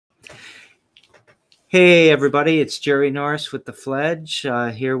Hey everybody, it's Jerry Norris with the Fledge,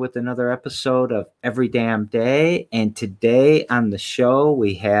 here with another episode of Every Damn Day. And today on the show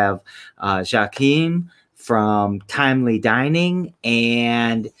we have Djoachim from Timely Dining,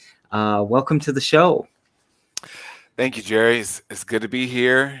 and welcome to the show. Thank you, Jerry. It's good to be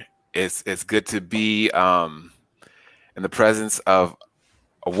here. It's good to be in the presence of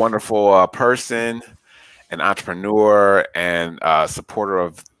a wonderful person, an entrepreneur, and supporter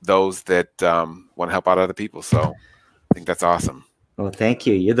of those that want to help out other people. So I think that's awesome. Well, thank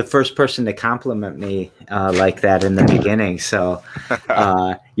you. You're the first person to compliment me like that in the beginning. So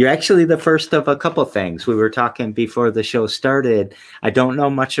you're actually the first of a couple things. We were talking before the show started. I don't know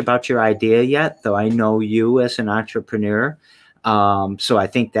much about your idea yet, though I know you as an entrepreneur. So I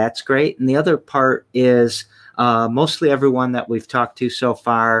think that's great. And the other part is mostly everyone that we've talked to so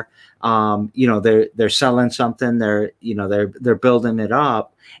far, they're selling something, they're building it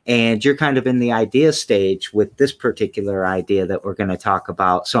up. And you're kind of in the idea stage with this particular idea that we're going to talk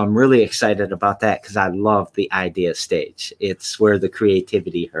about. So I'm really excited about that because I love the idea stage. It's where the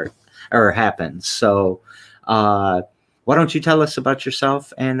creativity happens. So why don't you tell us about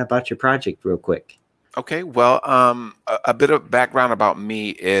yourself and about your project real quick? Okay, well, a bit of background about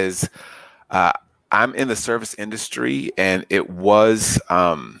me is I'm in the service industry, and it was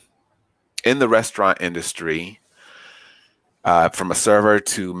in the restaurant industry. From a server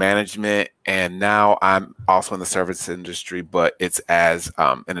to management, and now I'm also in the service industry, but it's as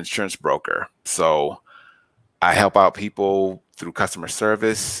an insurance broker. So I help out people through customer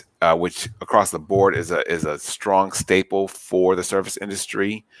service, which across the board is a strong staple for the service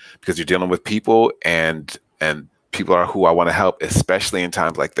industry because you're dealing with people, and people are who I want to help, especially in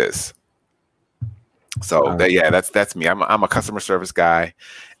times like this. So that's me. I'm a customer service guy,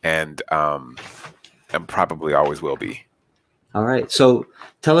 and probably always will be. All right. So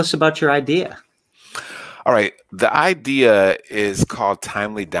tell us about your idea. All right. The idea is called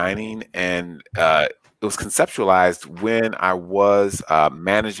Timely Dining, and it was conceptualized when I was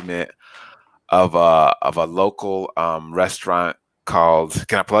management of a local restaurant called,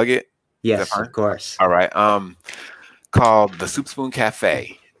 can I plug it? Yes, of course. All right. Called the Soup Spoon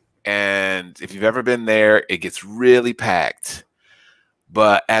Cafe. And if you've ever been there, it gets really packed.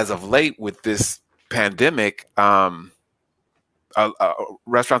 But as of late with this pandemic,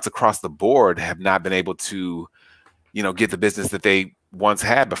 restaurants across the board have not been able to, get the business that they once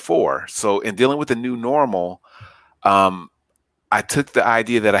had before. So in dealing with the new normal, I took the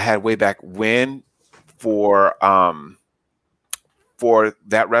idea that I had way back when for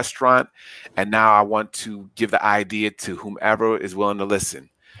that restaurant, and now I want to give the idea to whomever is willing to listen,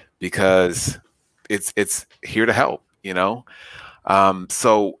 because it's here to help,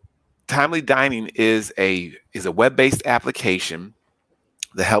 So Timely Dining is a web-based application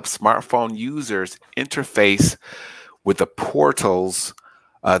that helps smartphone users interface with the portals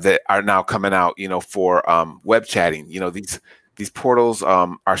that are now coming out, for web chatting. These portals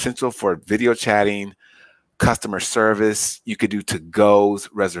are essential for video chatting, customer service. You could do to-goes,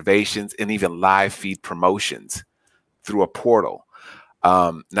 reservations, and even live feed promotions through a portal.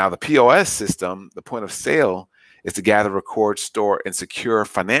 Now, the POS system, the point of sale, is to gather, record, store, and secure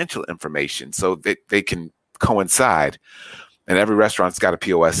financial information so that they can coincide. And every restaurant's got a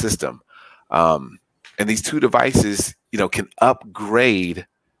POS system. And these two devices, can upgrade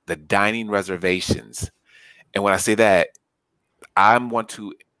the dining reservations. And when I say that, I want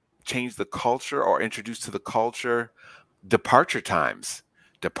to change the culture or introduce to the culture departure times.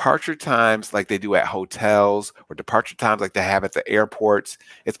 Departure times like they do at hotels, or departure times like they have at the airports.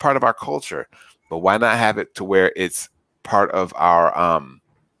 It's part of our culture. But why not have it to where it's part of our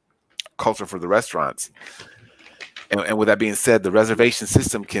culture for the restaurants? And with that being said, the reservation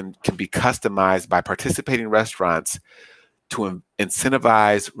system can be customized by participating restaurants to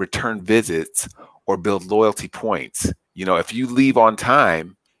incentivize return visits or build loyalty points. If you leave on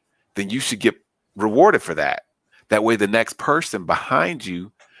time, then you should get rewarded for that. That way, the next person behind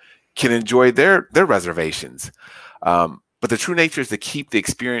you can enjoy their reservations. But the true nature is to keep the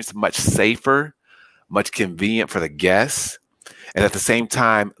experience much safer, much convenient for the guests, and at the same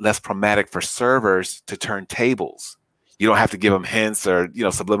time, less problematic for servers to turn tables. You don't have to give them hints or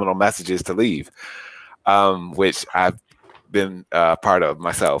subliminal messages to leave, which I've been part of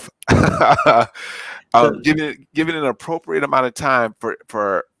myself. Giving an appropriate amount of time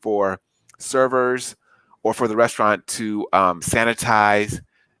for servers or for the restaurant to sanitize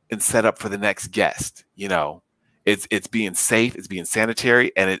and set up for the next guest. It's being safe, it's being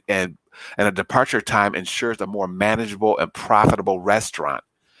sanitary, and a departure time ensures a more manageable and profitable restaurant.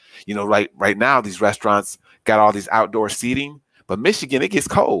 Right now, these restaurants got all these outdoor seating, but Michigan, it gets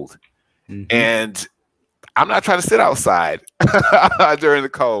cold. Mm-hmm. And I'm not trying to sit outside during the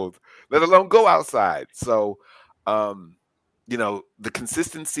cold, let alone go outside. So, you know, the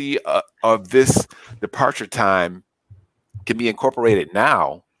consistency of this departure time can be incorporated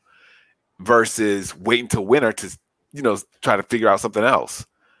now versus waiting till winter to, you know, try to figure out something else.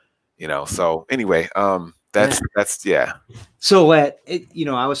 You know, so anyway, that's yeah. So you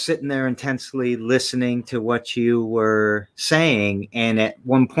know, I was sitting there intensely listening to what you were saying, and at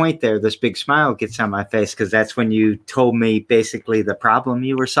one point there, this big smile gets on my face because that's when you told me basically the problem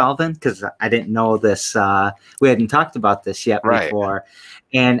you were solving, because I didn't know this. We hadn't talked about this yet before,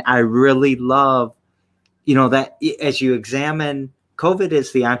 and I really love, you know, that as you examine, COVID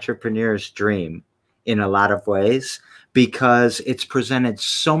is the entrepreneur's dream in a lot of ways, because it's presented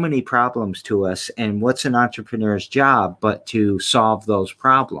so many problems to us. And what's an entrepreneur's job but to solve those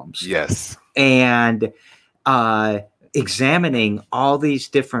problems? Yes. And examining all these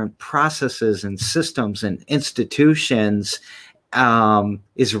different processes and systems and institutions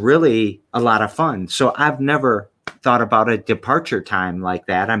is really a lot of fun. So I've never thought about a departure time like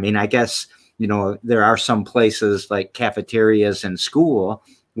that. I mean, I guess, you know, there are some places like cafeterias and school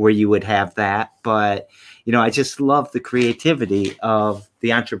where you would have that, but you know, I just love the creativity of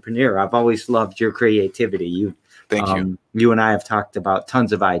the entrepreneur. I've always loved your creativity. Thank you. You and I have talked about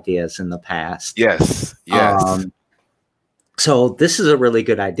tons of ideas in the past. Yes. Yes. So this is a really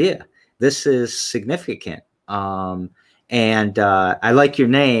good idea. This is significant. And I like your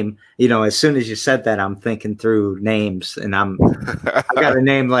name. You know, as soon as you said that, I'm thinking through names, and I got a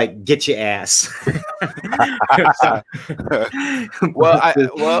name like "Get Your Ass."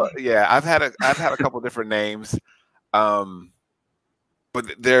 Well, yeah, I've had a couple different names, but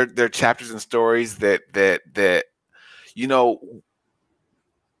they're chapters and stories that you know.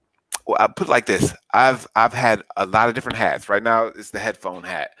 Well, I put it like this: I've had a lot of different hats. Right now, it's the headphone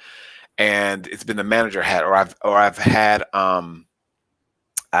hat. And it's been the manager hat, or I've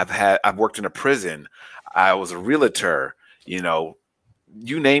worked in a prison. I was a realtor, you know,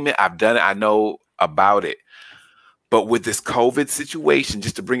 you name it, I've done it. I know about it. But with this COVID situation,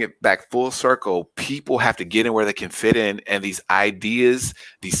 just to bring it back full circle, people have to get in where they can fit in. And these ideas,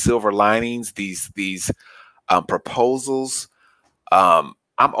 these silver linings, these proposals, I'm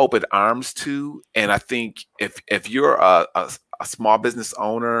open arms to. And I think if you're a small business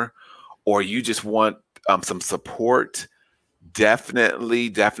owner, or you just want some support, definitely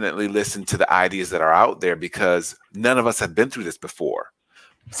listen to the ideas that are out there, because none of us have been through this before.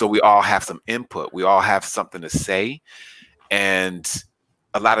 So we all have some input. We all have something to say. And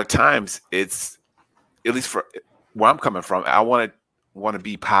a lot of times it's, at least for where I'm coming from, I want to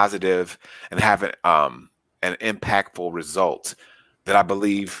be positive and have an impactful result that I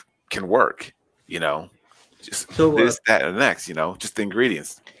believe can work, you know. Just this, that, and the next, you know, just the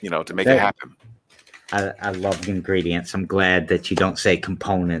ingredients, you know, to make it happen. I love ingredients. I'm glad that you don't say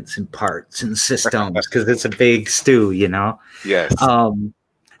components and parts and systems, because it's a big stew, you know? Yes.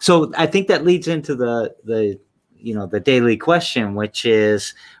 So I think that leads into the you know, the daily question, which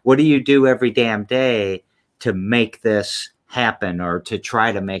is, what do you do every damn day to make this happen, or to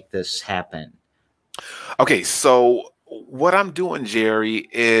try to make this happen? Okay, so what I'm doing, Jerry,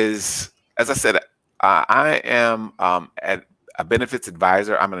 is, as I said, I am a benefits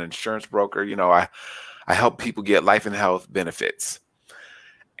advisor. I'm an insurance broker. You know, I help people get life and health benefits.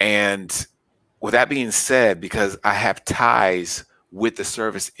 And with that being said, because I have ties with the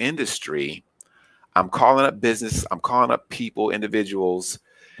service industry, I'm calling up business, I'm calling up people, individuals,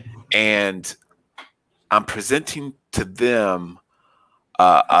 and I'm presenting to them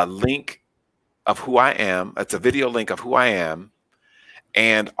a link of who I am. It's a video link of who I am.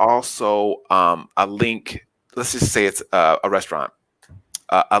 And also a link, let's just say it's a restaurant,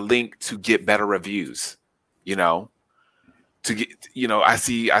 a link to get better reviews, you know, to get, you know, I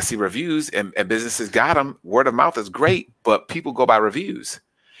see reviews, and businesses got them. Word of mouth is great, but people go by reviews.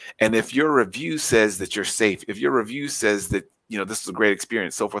 And if your review says that you're safe, if your review says that, you know, this is a great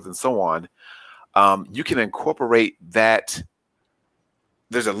experience, so forth and so on, you can incorporate that.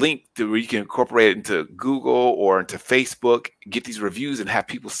 There's a link where you can incorporate it into Google or into Facebook, get these reviews and have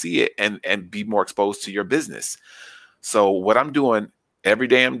people see it and be more exposed to your business. So what I'm doing every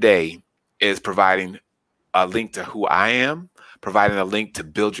damn day is providing a link to who I am, providing a link to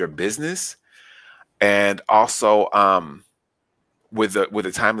build your business, and also with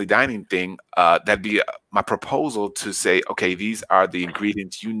the timely dining thing, that'd be my proposal to say, okay, these are the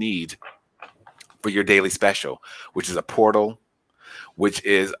ingredients you need for your daily special, which is a portal, which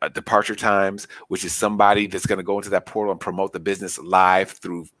is departure times, which is somebody that's going to go into that portal and promote the business live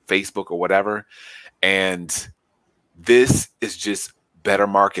through Facebook or whatever. And this is just better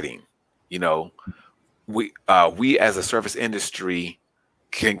marketing. You know, we as a service industry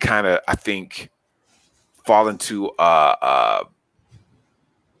can kind of, I think, fall into I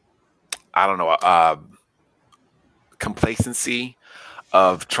don't know, complacency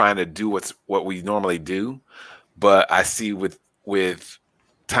of trying to do what we normally do. But I see with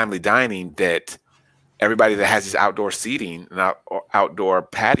Timely Dining that everybody that has these outdoor seating and outdoor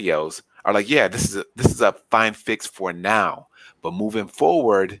patios are like, yeah, this is a fine fix for now, but moving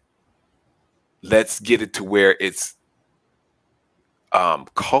forward, let's get it to where it's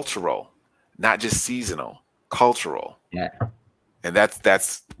cultural, not just seasonal, cultural. Yeah. And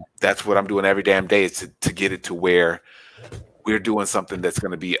that's what I'm doing every damn day, is to get it to where we're doing something that's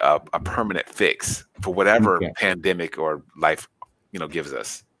going to be a permanent fix for whatever pandemic or life, gives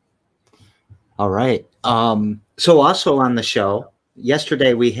us. All right. So also on the show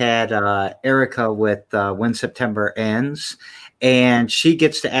yesterday, we had Erica with When September Ends, and she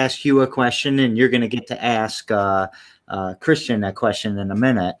gets to ask you a question, and you're going to get to ask Christian a question in a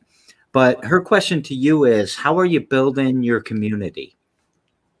minute. But her question to you is, how are you building your community?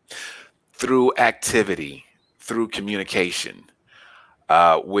 Through activity, through communication.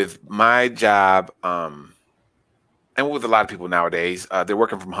 With my job, and with a lot of people nowadays, they're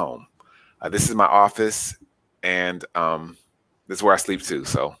working from home. This is my office, and this is where I sleep too.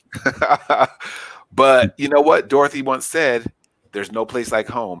 So, but you know what? Dorothy once said, "There's no place like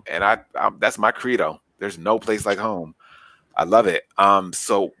home," and that's my credo. There's no place like home. I love it.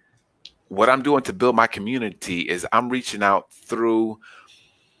 So what I'm doing to build my community is I'm reaching out through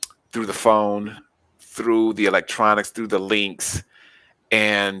the phone, through the electronics, through the links,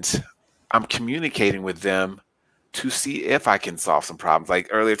 and I'm communicating with them to see if I can solve some problems. Like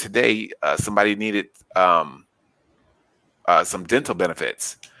earlier today, somebody needed some dental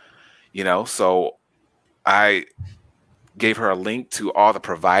benefits, so I gave her a link to all the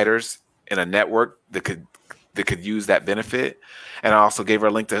providers in a network that could use that benefit. And I also gave her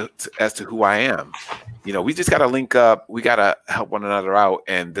a link as to who I am. We just got to link up. We got to help one another out.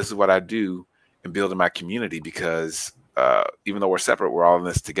 And this is what I do in building my community, because even though we're separate, we're all in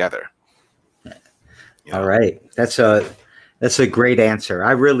this together. All right. That's a great answer.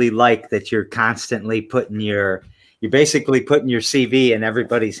 I really like that you're constantly you're basically putting your CV in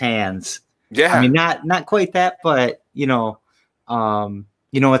everybody's hands. Yeah. I mean, not quite that, but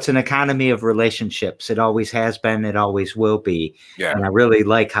it's an economy of relationships. It always has been. It always will be. Yeah. And I really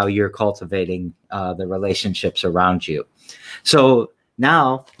like how you're cultivating the relationships around you. So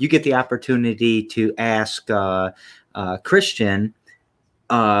now you get the opportunity to ask Christian,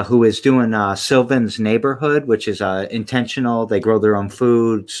 who is doing Sylvan's Neighborhood, which is intentional. They grow their own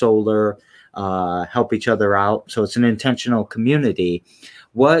food, solar, help each other out. So it's an intentional community.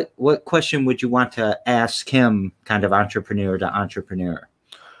 What question would you want to ask him, kind of entrepreneur to entrepreneur?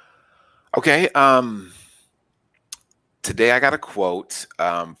 Okay. Today I got a quote,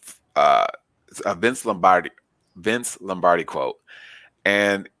 a Vince Lombardi quote,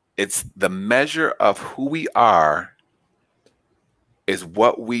 and it's, "The measure of who we are is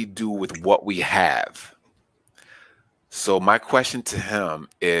what we do with what we have." So my question to him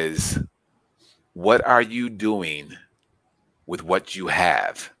is, what are you doing with what you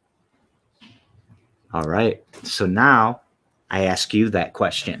have? All right. So now I ask you that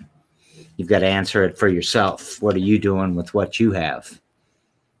question. You've got to answer it for yourself. What are you doing with what you have?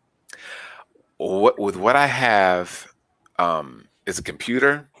 With what I have is a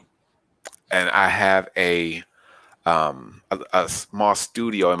computer, and I have a small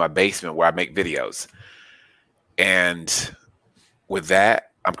studio in my basement where I make videos. And with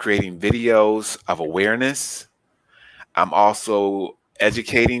that, I'm creating videos of awareness. I'm also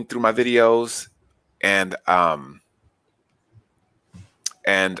educating through my videos, and I'm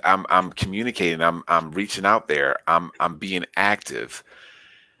communicating. I'm reaching out there. I'm being active,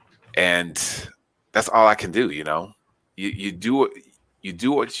 and that's all I can do. You use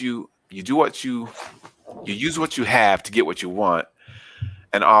what you have to get what you want,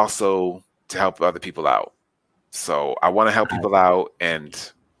 and also to help other people out. So I want to help people out,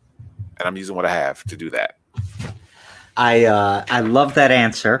 and I'm using what I have to do that. I love that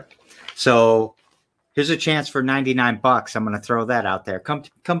answer. So here's a chance for $99. I'm going to throw that out there.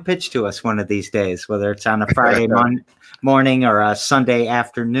 Come pitch to us one of these days, whether it's on a Friday morning or a Sunday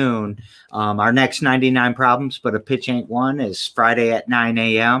afternoon. Our next 99 problems, but a pitch ain't one, is Friday at 9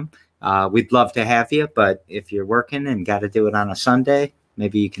 a.m. We'd love to have you, but if you're working and got to do it on a Sunday,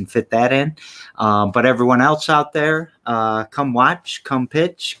 maybe you can fit that in. But everyone else out there, come watch, come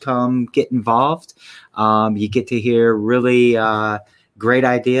pitch, come get involved. You get to hear really great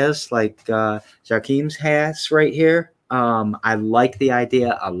ideas like Djoachim's has right here. I like the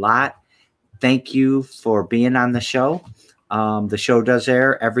idea a lot. thank you for being on the show. The show does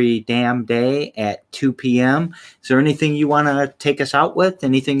air every damn day at 2 p.m. Is there anything you want to take us out with?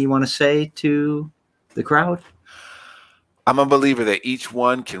 Anything you want to say to the crowd? I'm a believer that each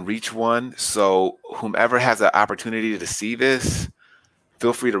one can reach one. So whomever has an opportunity to see this,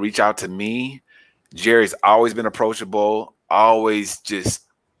 feel free to reach out to me. Jerry's always been approachable, always just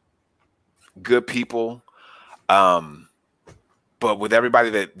good people. But with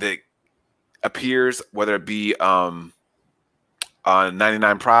everybody that appears, whether it be on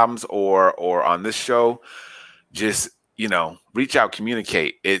 99 Problems or on this show, just, reach out,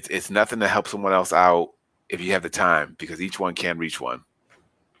 communicate. It's nothing to help someone else out if you have the time, because each one can reach one.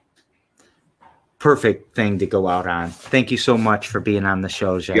 Perfect thing to go out on. Thank you so much for being on the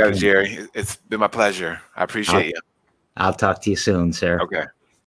show, Jackie. Yeah, Jerry. It's been my pleasure. I appreciate you. I'll talk to you soon, sir. Okay.